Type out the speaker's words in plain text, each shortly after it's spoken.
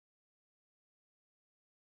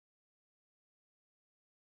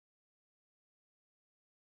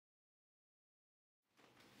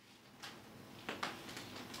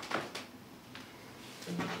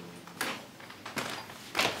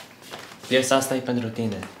Este asta e pentru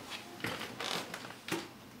tine.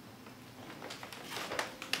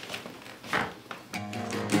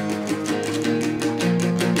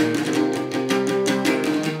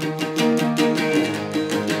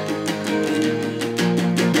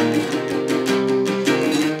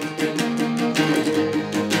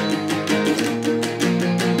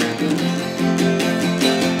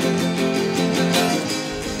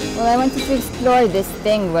 I wanted to explore this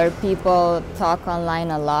thing where people talk online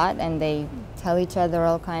a lot and they tell each other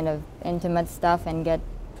all kind of intimate stuff and get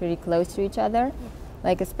pretty close to each other,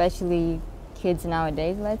 like especially kids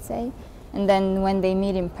nowadays, let's say. And then when they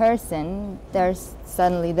meet in person,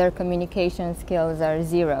 suddenly their communication skills are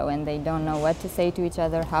zero and they don't know what to say to each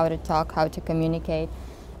other, how to talk, how to communicate.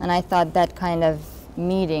 And I thought that kind of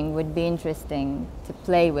meeting would be interesting to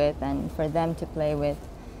play with and for them to play with,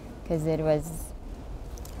 because it was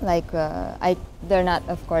like, they're not,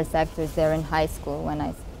 of course, actors. They're in high school when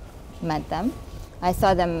I met them. I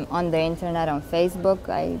saw them on the internet, on Facebook.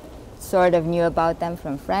 I sort of knew about them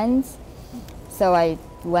from friends. So I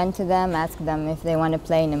went to them, asked them if they want to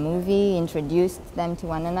play in a movie, introduced them to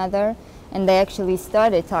one another. And they actually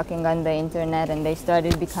started talking on the internet and they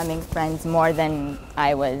started becoming friends more than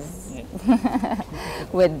I was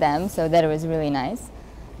with them. So that was really nice.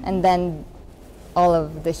 And then all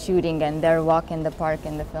of the shooting and their walk in the park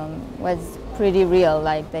in the film was pretty real,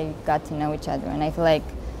 like they got to know each other. And I feel like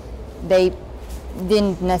they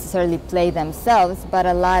didn't necessarily play themselves, but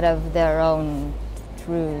a lot of their own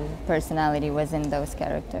true personality was in those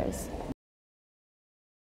characters.